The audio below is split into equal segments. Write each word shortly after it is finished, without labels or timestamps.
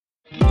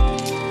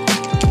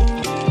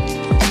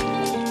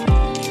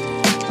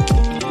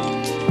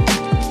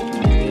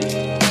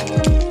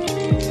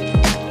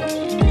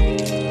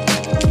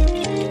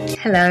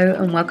Hello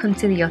and welcome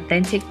to the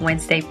Authentic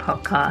Wednesday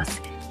podcast.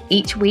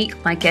 Each week,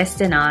 my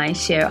guest and I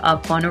share our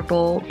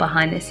vulnerable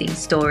behind-the-scenes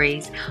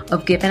stories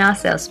of giving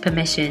ourselves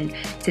permission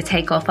to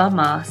take off our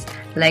masks,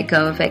 let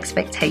go of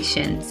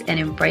expectations, and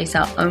embrace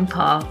our own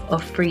path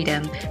of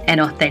freedom and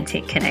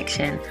authentic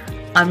connection.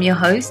 I'm your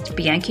host,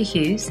 Bianca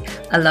Hughes,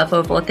 a lover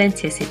of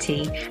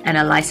authenticity and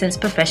a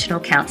licensed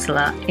professional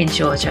counselor in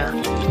Georgia.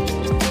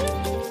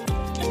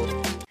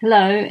 Hello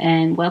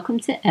and welcome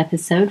to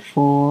episode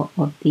 4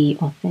 of the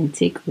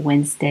Authentic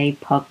Wednesday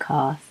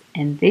podcast.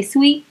 And this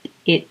week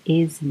it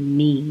is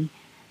me.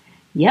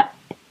 Yep,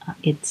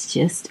 it's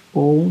just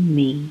all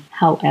me.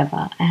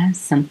 However, I have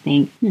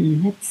something,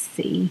 let's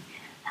see.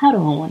 How do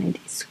I want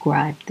to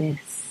describe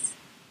this?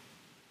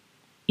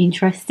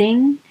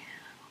 Interesting,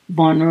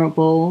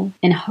 vulnerable,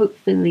 and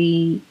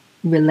hopefully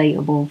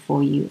relatable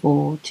for you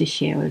all to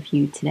share with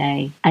you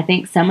today. I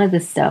think some of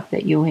the stuff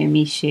that you'll hear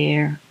me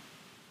share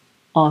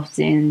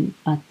often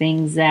are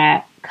things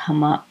that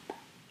come up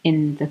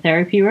in the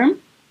therapy room,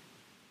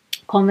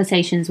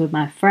 conversations with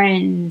my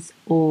friends,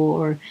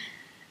 or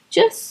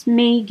just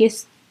me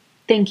just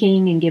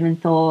thinking and giving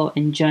thought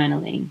and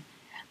journaling.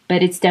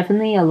 But it's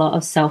definitely a lot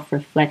of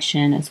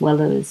self-reflection as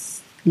well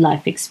as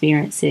life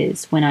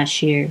experiences when I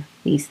share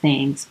these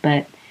things.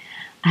 But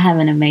I have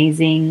an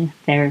amazing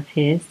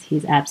therapist.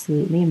 He's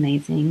absolutely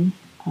amazing.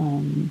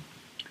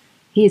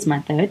 He is my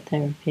third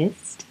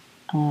therapist.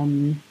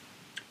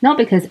 Not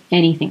because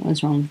anything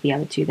was wrong with the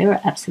other two. They were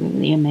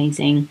absolutely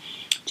amazing.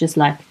 Just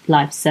like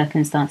life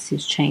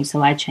circumstances changed,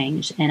 so I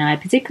changed. And I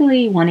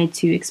particularly wanted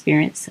to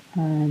experience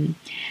a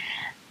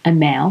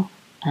male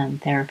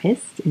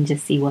therapist and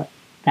just see what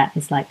that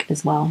is like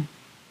as well.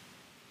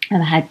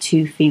 I've had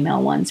 2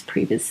 female ones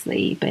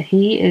previously, but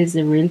he is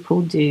a really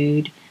cool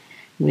dude,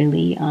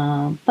 really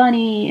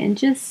funny, and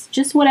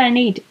just what I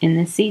need in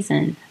this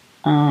season.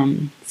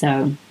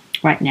 So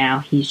right now,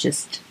 he's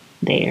just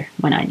there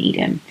when I need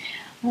him.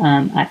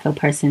 I feel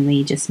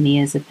personally, just me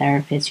as a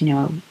therapist,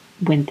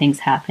 when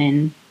things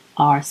happen,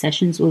 our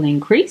sessions will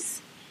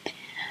increase.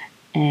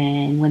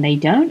 And when they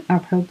don't, I'll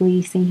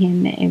probably see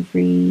him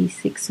every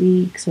 6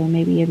 weeks or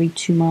maybe every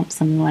 2 months,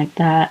 something like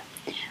that.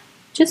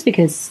 Just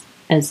because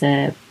as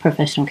a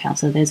professional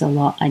counselor, there's a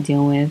lot I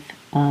deal with.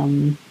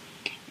 And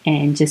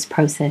just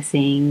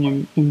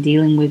processing and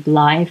dealing with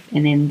life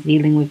and then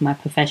dealing with my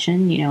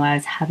profession. I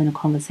was having a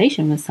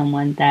conversation with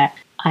someone that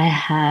I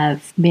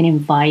have been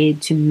invited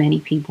to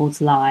many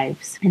people's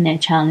lives and their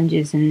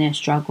challenges and their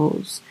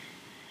struggles.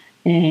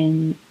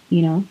 And,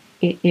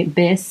 it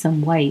bears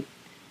some weight.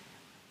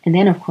 And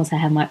then, of course, I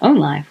have my own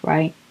life,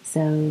 right?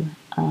 So,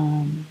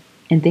 and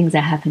things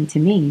that happen to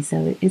me.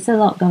 So it's a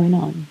lot going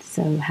on.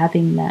 So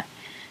having that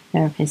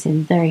therapist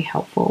is very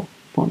helpful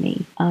for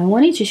me. I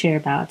wanted to share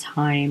about a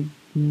time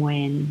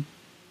when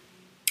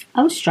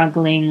I was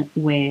struggling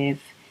with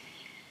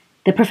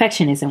the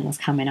perfectionism was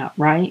coming up,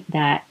 right?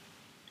 That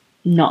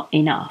not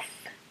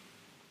enough,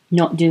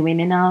 not doing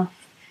enough,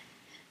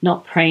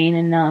 not praying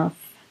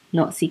enough,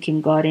 not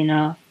seeking God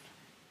enough,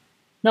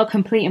 not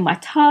completing my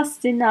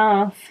tasks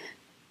enough,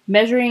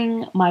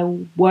 measuring my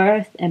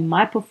worth and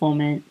my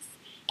performance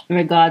in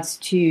regards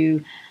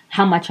to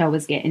how much I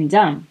was getting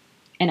done.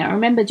 And I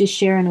remember just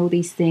sharing all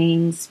these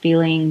things,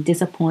 feeling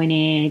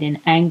disappointed and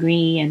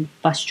angry and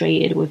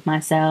frustrated with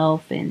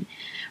myself and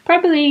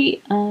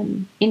probably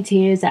in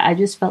tears that I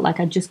just felt like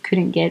I just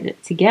couldn't get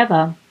it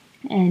together.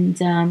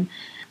 And I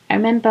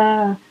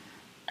remember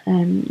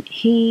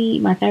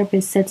my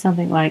therapist said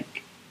something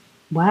like,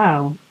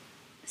 wow,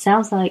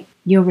 sounds like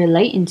you're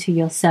relating to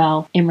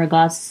yourself in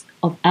regards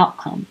of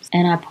outcomes.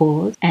 And I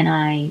paused and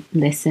I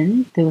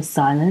listened. There was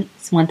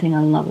silence. One thing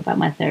I love about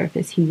my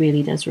therapist, he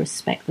really does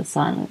respect the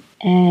silence.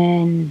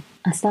 And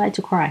I started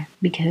to cry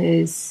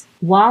because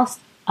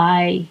whilst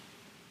I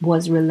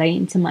was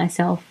relating to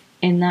myself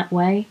in that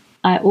way,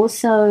 I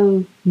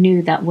also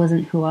knew that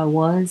wasn't who I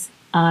was.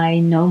 I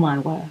know my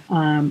worth.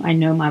 I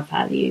know my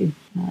value.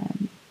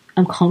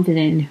 I'm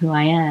confident in who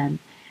I am.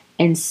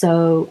 And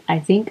so I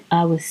think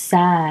I was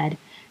sad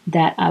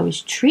that I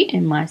was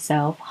treating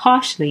myself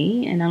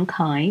harshly and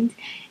unkind.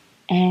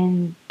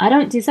 And I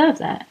don't deserve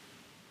that.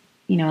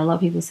 A lot of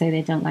people say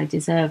they don't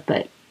deserve,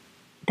 but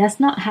that's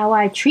not how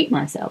I treat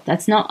myself.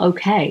 That's not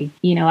okay.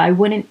 I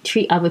wouldn't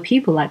treat other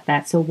people like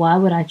that. So why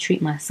would I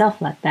treat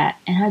myself like that?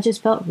 And I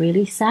just felt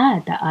really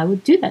sad that I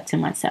would do that to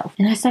myself.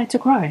 And I started to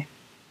cry.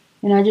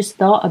 And I just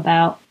thought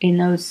about in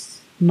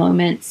those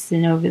moments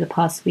and over the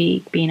past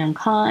week being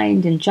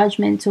unkind and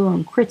judgmental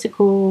and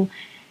critical.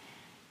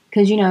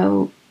 Because,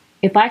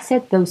 if I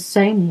said those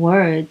same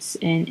words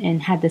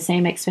and had the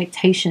same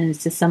expectations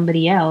to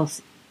somebody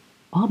else,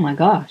 oh my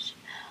gosh,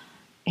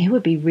 it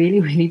would be really,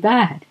 really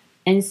bad.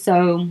 And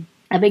so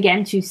I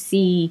began to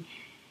see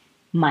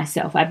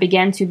myself. I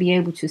began to be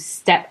able to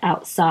step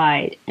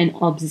outside and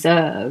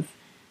observe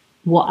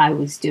what I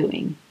was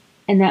doing.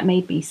 And that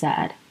made me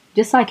sad.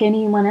 Just like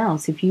anyone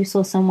else, if you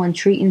saw someone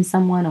treating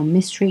someone or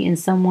mistreating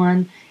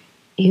someone,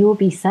 it will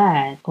be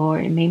sad or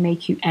it may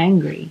make you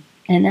angry.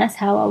 And that's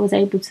how I was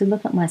able to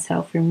look at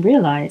myself and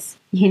realize,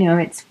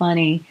 it's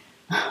funny.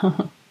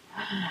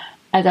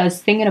 as I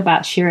was thinking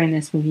about sharing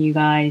this with you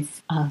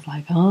guys, I was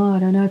like, oh, I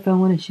don't know if I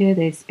want to share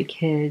this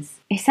because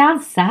it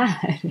sounds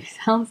sad. It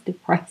sounds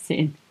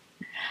depressing.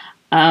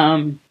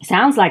 It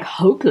sounds like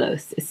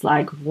hopeless. It's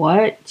like,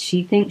 what?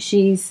 She thinks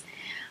she's,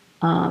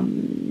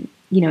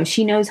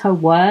 she knows her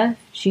worth.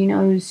 She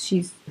knows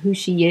she's who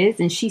she is,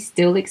 and she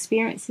still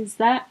experiences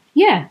that.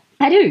 Yeah,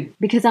 I do,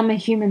 because I'm a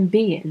human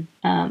being.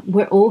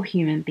 We're all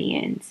human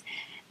beings.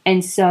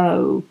 And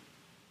so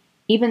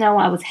even though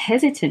I was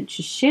hesitant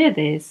to share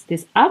this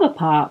other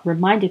part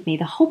reminded me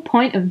the whole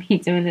point of me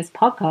doing this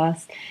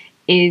podcast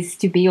is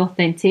to be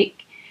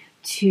authentic,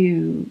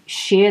 to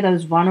share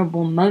those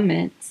vulnerable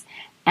moments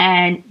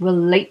and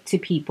relate to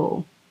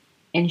people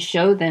and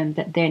show them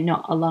that they're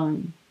not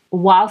alone.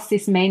 Whilst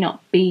this may not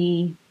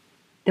be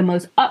the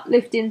most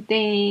uplifting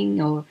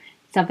thing or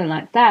something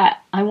like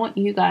that, I want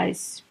you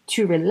guys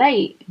to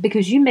relate,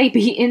 because you may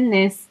be in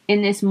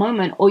this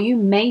moment, or you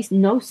may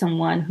know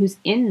someone who's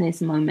in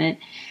this moment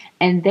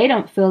and they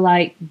don't feel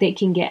like they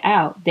can get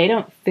out. They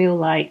don't feel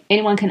like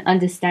anyone can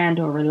understand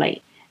or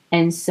relate.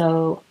 And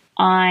so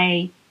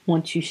I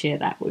want to share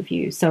that with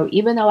you. So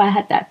even though I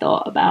had that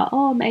thought about,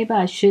 oh, maybe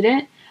I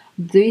shouldn't,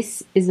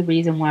 this is the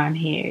reason why I'm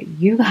here.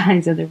 You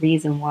guys are the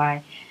reason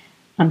why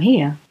I'm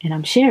here and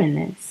I'm sharing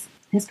this.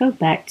 Let's go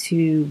back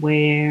to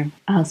where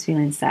I was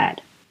feeling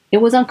sad. It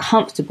was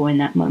uncomfortable in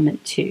that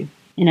moment too.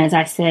 And as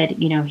I said,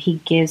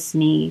 he gives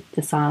me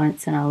the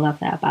silence, and I love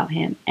that about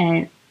him.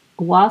 And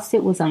whilst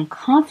it was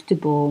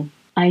uncomfortable,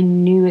 I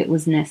knew it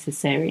was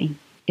necessary.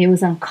 It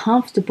was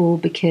uncomfortable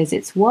because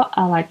it's what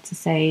I like to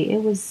say,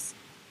 it was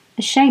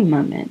a shame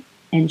moment.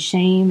 And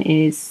shame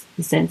is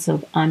the sense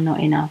of I'm not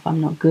enough,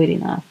 I'm not good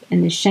enough.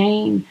 And the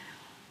shame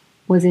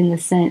was in the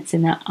sense,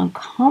 and that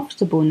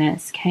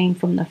uncomfortableness came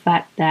from the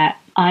fact that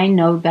I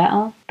know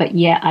better, but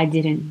yet I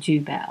didn't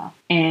do better.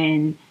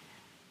 And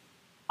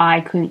I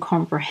couldn't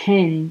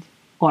comprehend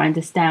or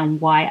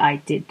understand why I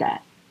did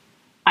that.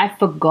 I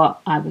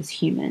forgot I was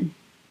human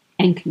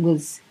and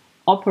was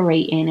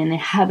operating and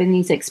having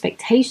these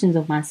expectations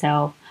of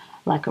myself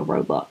like a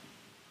robot.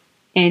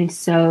 And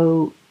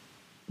so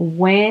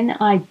when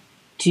I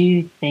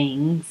do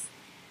things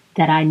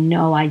that I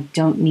know I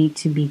don't need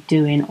to be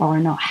doing or are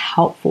not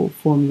helpful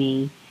for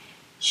me,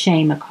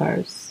 shame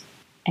occurs.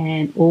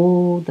 And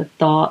all the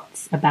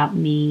thoughts about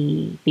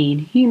me being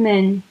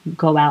human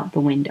go out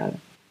the window.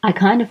 I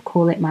kind of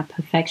call it my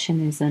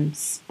perfectionism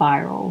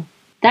spiral.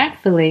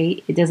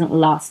 Thankfully, it doesn't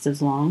last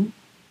as long,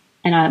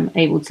 and I'm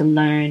able to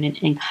learn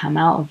and come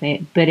out of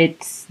it. But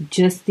it's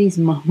just these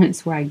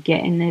moments where I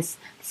get in this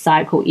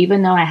cycle,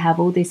 even though I have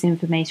all this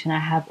information, I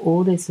have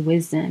all this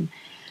wisdom.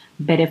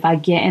 But if I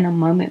get in a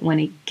moment when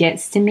it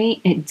gets to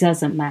me, it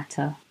doesn't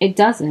matter. It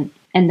doesn't.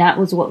 And that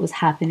was what was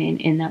happening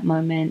in that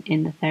moment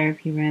in the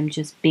therapy room,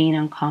 just being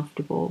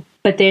uncomfortable.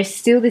 But there's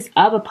still this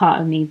other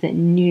part of me that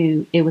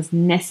knew it was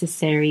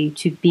necessary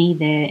to be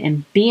there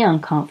and be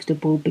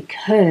uncomfortable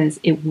because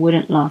it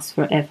wouldn't last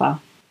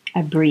forever.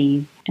 I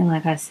breathed. And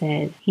like I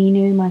said, he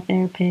knew, my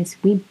therapist,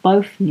 we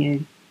both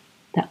knew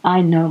that I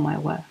know my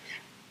worth.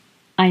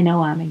 I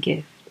know I'm a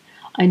gift.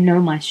 I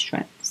know my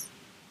strengths.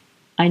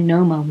 I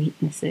know my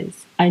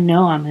weaknesses. I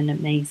know I'm an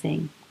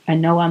amazing. I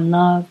know I'm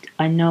loved.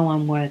 I know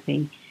I'm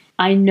worthy.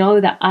 I know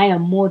that I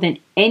am more than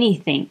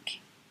anything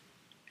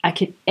I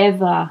could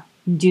ever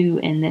do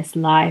in this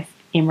life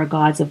in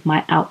regards of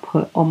my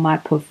output or my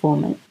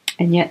performance.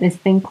 And yet this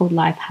thing called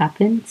life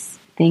happens.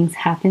 Things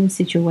happen,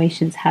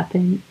 situations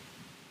happen,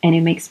 and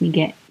it makes me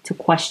get to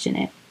question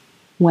it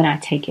when I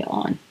take it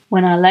on.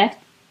 When I left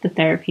the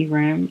therapy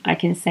room, I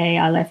can say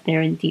I left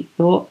there in deep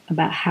thought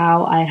about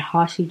how I had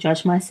harshly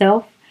judged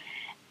myself,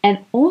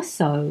 and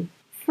also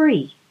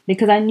free,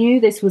 because I knew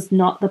this was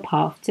not the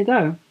path to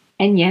go.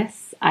 And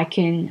yes, I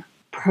can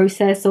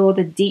process all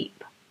the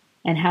deep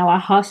and how I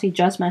harshly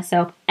judge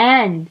myself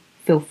and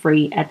feel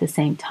free at the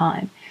same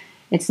time.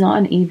 It's not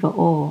an either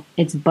or,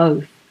 it's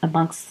both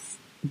amongst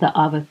the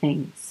other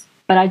things.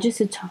 But I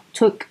just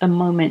took a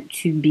moment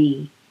to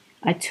be.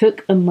 I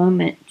took a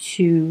moment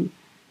to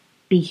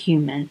be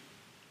human.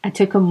 I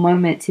took a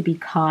moment to be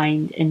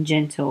kind and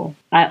gentle.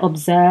 I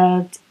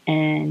observed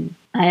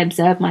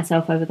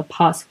myself over the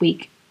past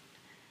week,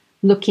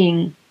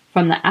 looking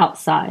from the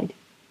outside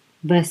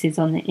versus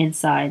on the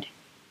inside,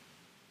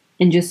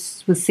 and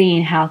just was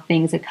seeing how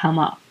things had come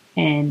up.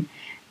 And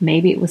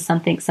maybe it was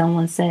something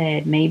someone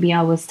said, maybe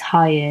I was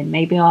tired,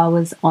 maybe I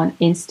was on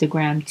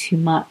Instagram too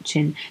much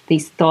and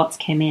these thoughts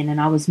came in and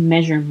I was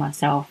measuring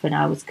myself and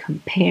I was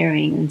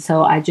comparing, and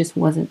so I just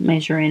wasn't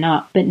measuring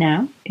up. But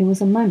now it was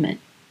a moment,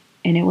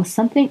 and it was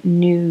something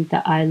new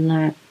that I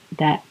learned,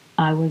 that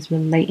I was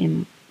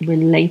relating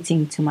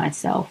to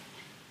myself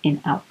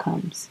in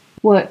outcomes.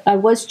 Well, I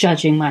was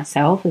judging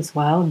myself as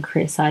well and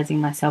criticizing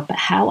myself, but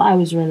how I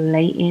was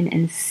relating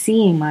and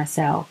seeing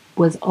myself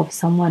was of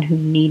someone who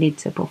needed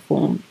to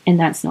perform, and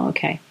that's not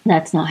okay.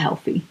 That's not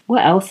healthy.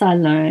 What else I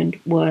learned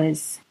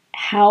was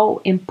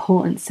how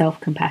important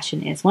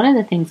self-compassion is. One of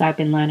the things I've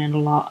been learning a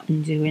lot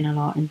and doing a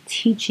lot and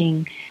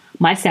teaching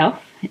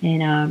myself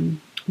and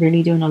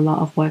really doing a lot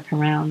of work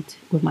around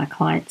with my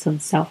clients on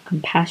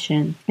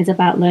self-compassion is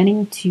about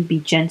learning to be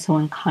gentle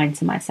and kind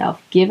to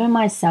myself, giving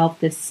myself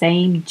the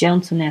same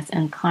gentleness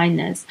and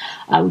kindness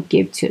I would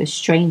give to a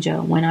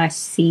stranger when I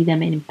see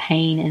them in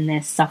pain and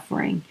they're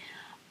suffering.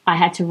 I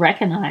had to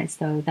recognize,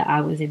 though, that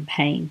I was in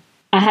pain.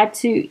 I had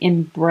to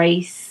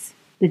embrace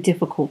the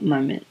difficult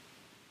moment,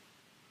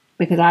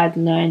 because I had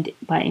learned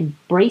by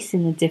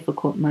embracing the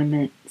difficult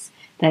moments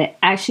that it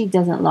actually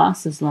doesn't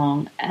last as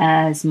long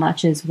as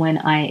much as when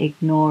I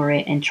ignore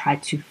it and try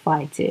to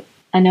fight it.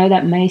 I know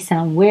that may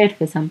sound weird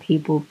for some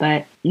people,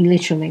 but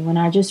literally when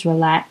I just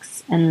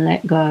relax and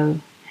let go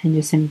and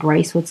just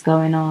embrace what's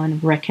going on,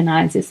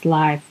 recognize it's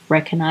life,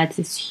 recognize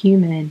it's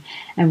human,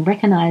 and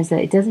recognize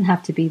that it doesn't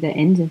have to be the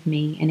end of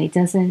me, and it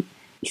doesn't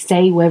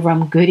say whether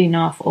I'm good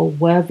enough or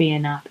worthy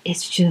enough.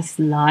 It's just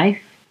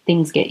life.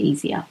 Things get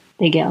easier.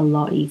 They get a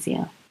lot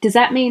easier. Does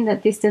that mean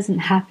that this doesn't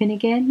happen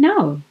again?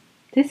 No,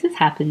 this has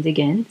happened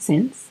again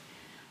since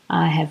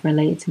I have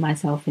related to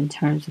myself in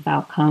terms of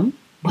outcome.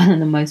 One of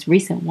the most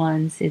recent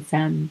ones is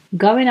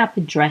going up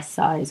a dress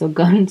size, or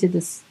going to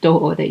the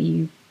store that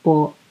you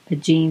bought a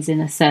jeans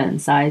in a certain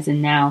size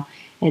and now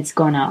it's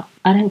gone up.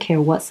 I don't care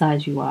what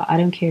size you are. I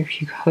don't care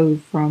if you go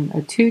from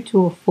a 2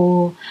 to a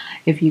 4,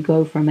 if you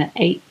go from an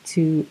 8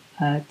 to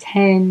a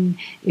 10,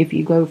 if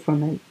you go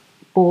from a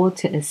 4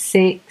 to a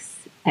 6,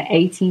 at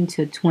 18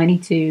 to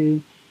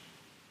 22,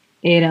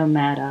 it don't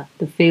matter.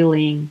 The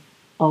feeling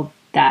of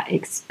that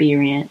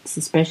experience,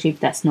 especially if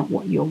that's not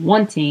what you're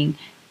wanting,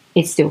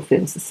 it still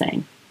feels the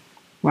same,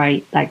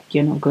 right? Like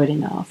you're not good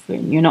enough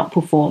and you're not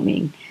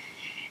performing.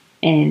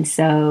 And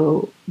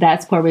so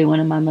that's probably one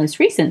of my most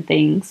recent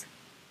things.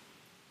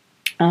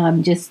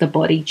 Just the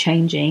body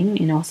changing,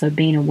 and also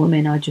being a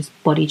woman, our just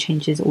body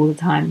changes all the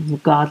time,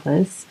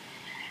 regardless.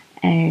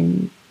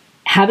 And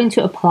having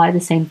to apply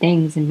the same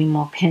things and be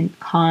more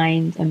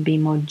kind and be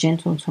more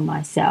gentle to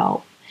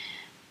myself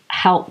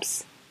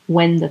helps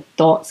when the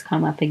thoughts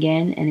come up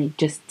again, and it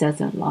just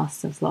doesn't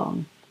last as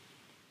long.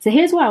 So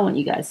here's what I want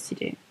you guys to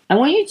do. I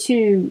want you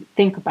to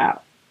think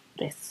about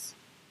this.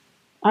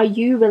 Are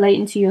you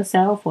relating to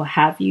yourself, or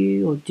have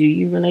you, or do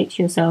you relate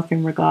to yourself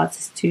in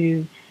regards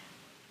to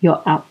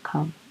your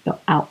outcome, your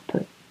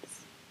outputs?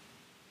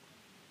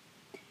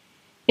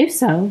 If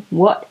so,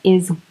 what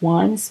is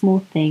one small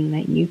thing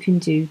that you can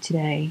do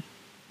today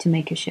to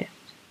make a shift?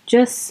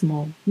 Just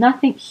small,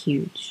 nothing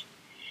huge.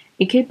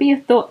 It could be a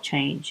thought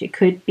change. It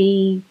could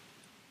be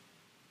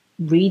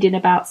reading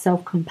about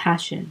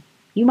self-compassion.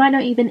 You might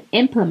not even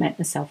implement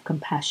the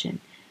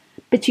self-compassion,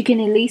 but you can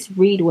at least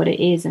read what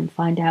it is and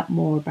find out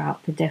more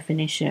about the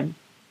definition.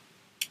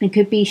 It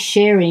could be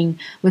sharing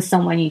with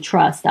someone you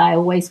trust. I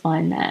always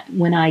find that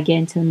when I get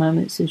into the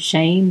moments of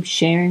shame,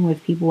 sharing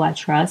with people I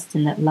trust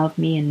and that love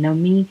me and know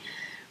me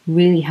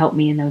really help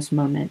me in those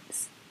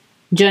moments.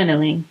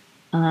 Journaling.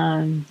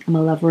 I'm a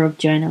lover of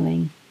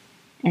journaling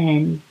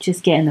and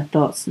just getting the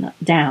thoughts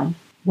down.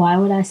 Why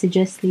would I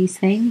suggest these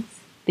things?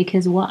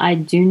 Because what I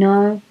do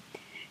know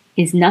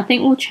is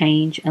nothing will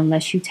change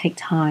unless you take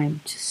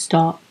time to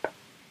stop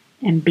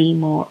and be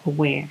more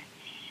aware.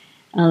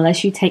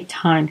 Unless you take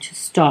time to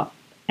stop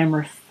and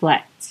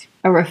reflect.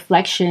 A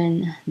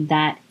reflection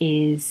that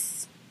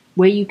is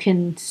where you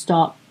can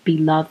stop, be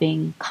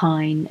loving,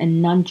 kind,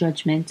 and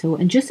non-judgmental,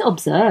 and just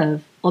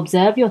observe.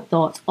 Observe your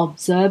thoughts,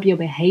 observe your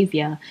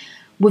behavior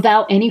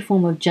without any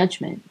form of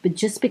judgment, but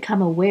just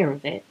become aware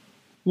of it.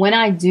 When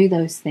I do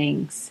those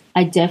things,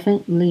 I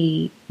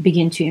definitely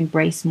begin to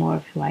embrace more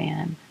of who I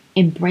am.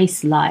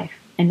 Embrace life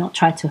and not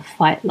try to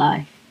fight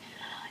life.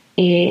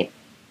 It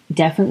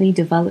definitely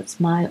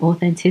develops my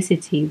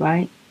authenticity,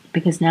 right?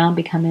 Because now I'm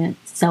becoming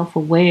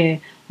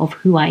self-aware of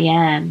who I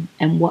am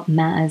and what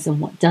matters and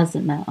what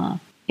doesn't matter.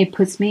 It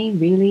puts me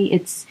really,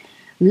 it's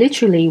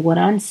literally what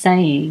I'm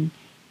saying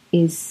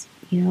is,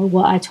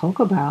 what I talk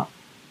about.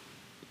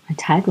 My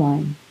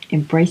tagline,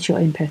 embrace your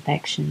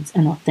imperfections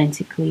and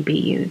authentically be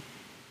you.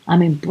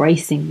 I'm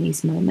embracing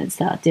these moments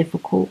that are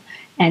difficult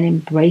and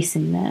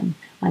embracing them.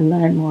 I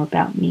learn more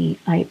about me.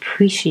 I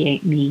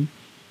appreciate me.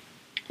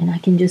 And I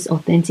can just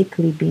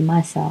authentically be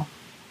myself,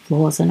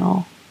 flaws and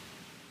all.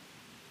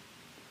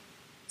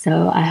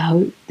 So I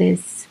hope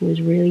this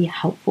was really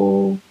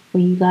helpful for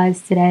you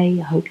guys today.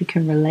 I hope you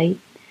can relate.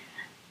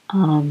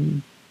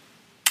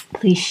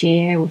 Please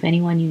share with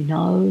anyone you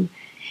know.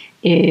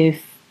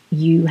 If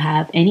you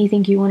have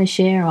anything you want to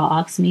share or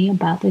ask me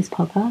about this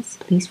podcast,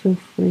 please feel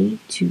free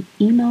to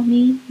email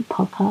me,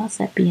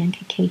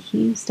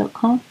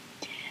 podcast@biancakhues.com.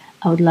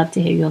 I would love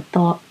to hear your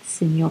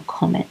thoughts and your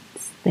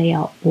comments. They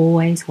are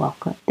always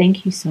welcome.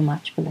 Thank you so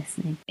much for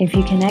listening. If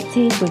you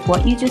connected with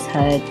what you just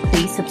heard,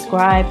 please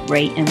subscribe,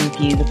 rate, and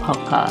review the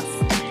podcast.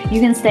 You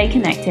can stay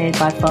connected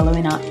by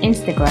following our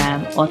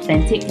Instagram,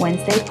 Authentic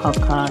Wednesday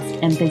Podcast,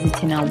 and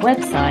visiting our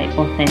website,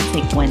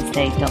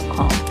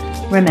 AuthenticWednesday.com.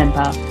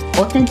 Remember,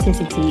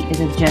 authenticity is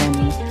a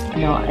journey,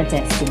 not a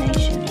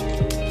destination.